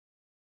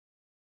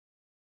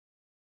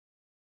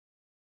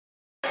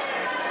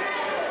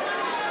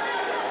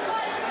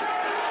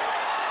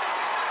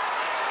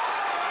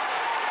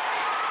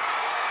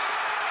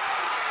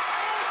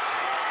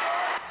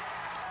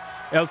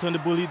Elton The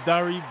Bully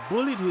Dharry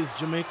bullied his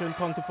Jamaican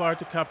counterpart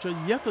to capture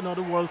yet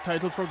another world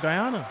title for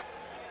Guyana.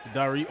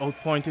 Dharry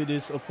outpointed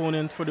his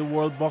opponent for the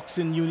World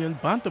Boxing Union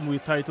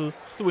bantamweight title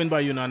to win by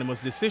unanimous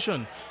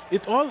decision.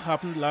 It all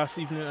happened last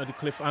evening at the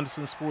Cliff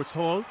Anderson Sports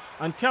Hall,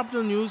 and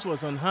Capital News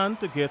was on hand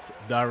to get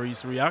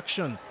Dharry's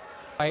reaction.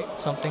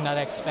 Something that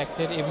I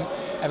expected. Even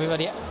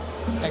everybody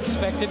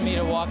expected me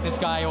to walk this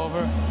guy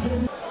over.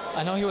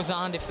 I know he was an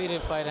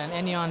undefeated fighter, and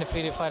any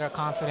undefeated fighter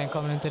confident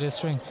coming into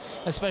this ring,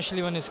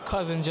 especially when his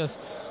cousin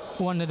just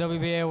won the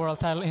WBA world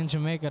title in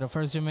Jamaica, the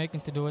first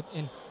Jamaican to do it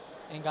in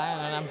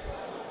Guyana. And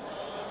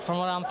from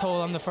what I'm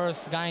told, I'm the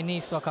first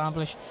Guyanese to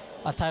accomplish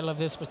a title of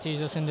this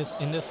prestigious in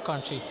this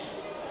country,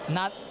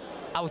 not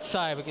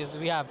outside, because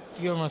we have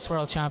numerous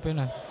world champions,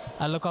 and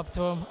I look up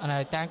to him and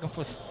I thank him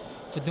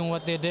for doing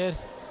what they did.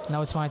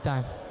 Now it's my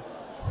time.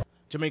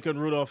 Jamaican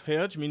Rudolph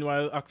Hedge,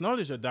 meanwhile,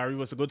 acknowledged that Dharry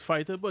was a good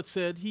fighter, but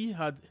said he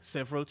had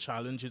several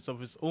challenges of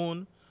his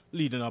own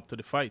leading up to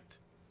the fight.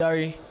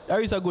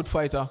 Dharry's a good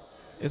fighter.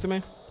 You see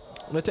me?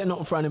 I'm not taking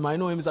nothing from him. I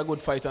know him is a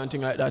good fighter and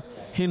things like that.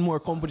 He in more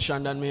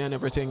competition than me and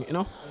everything, you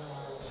know?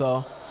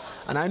 So,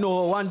 and I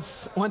know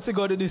once he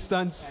go the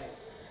distance,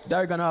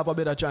 Dharry gonna have a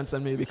better chance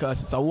than me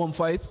because it's a home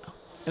fight,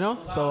 you know?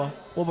 So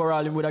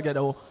overall, he would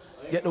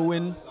get the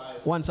win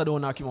once I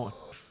don't knock him out.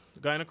 The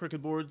Guyana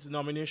Cricket Board's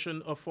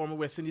nomination of former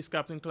West Indies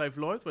captain Clive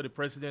Lloyd for the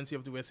presidency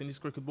of the West Indies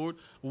Cricket Board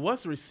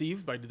was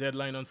received by the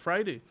deadline on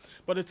Friday,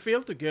 but it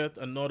failed to get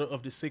another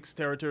of the 6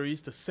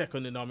 territories to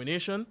second the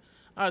nomination,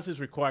 as is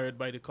required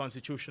by the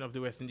constitution of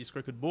the West Indies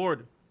Cricket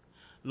Board.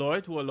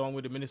 Lloyd, who along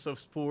with the Minister of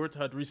Sport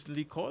had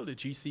recently called the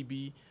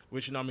GCB,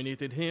 which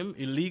nominated him,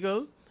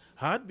 illegal,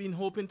 had been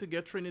hoping to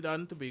get Trinidad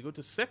and Tobago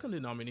to second the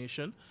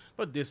nomination,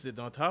 but this did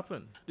not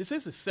happen. This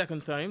is the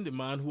second time the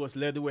man who has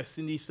led the West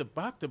Indies to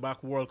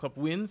back-to-back World Cup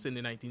wins in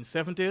the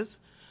 1970s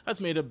has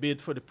made a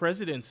bid for the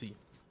presidency.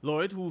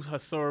 Lloyd, who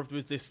has served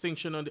with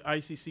distinction on the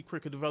ICC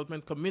Cricket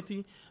Development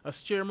Committee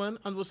as chairman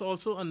and was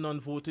also a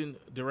non-voting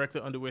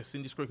director on the West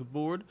Indies Cricket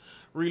Board,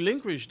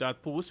 relinquished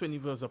that post when he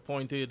was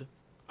appointed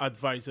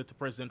advisor to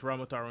President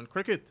Ramatara on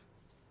cricket.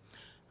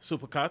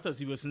 Supercat, as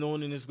he was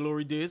known in his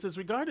glory days, is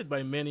regarded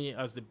by many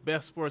as the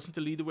best person to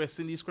lead the West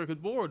Indies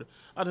Cricket Board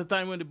at a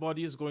time when the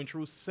body is going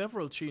through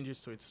several changes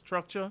to its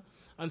structure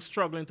and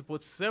struggling to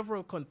put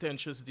several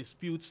contentious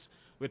disputes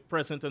with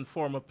present and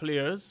former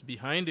players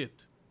behind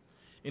it.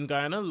 In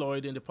Guyana,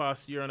 Lloyd in the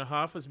past year and a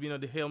half has been at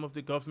the helm of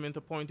the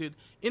government-appointed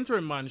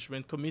interim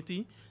management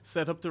committee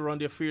set up to run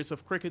the affairs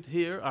of cricket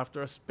here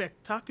after a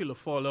spectacular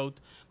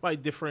fallout by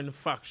different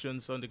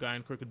factions on the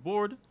Guyana Cricket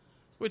Board,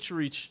 which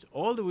reached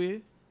all the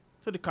way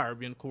to the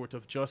Caribbean Court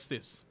of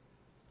Justice.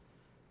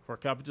 For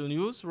Capital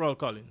News, Roel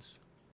Collins.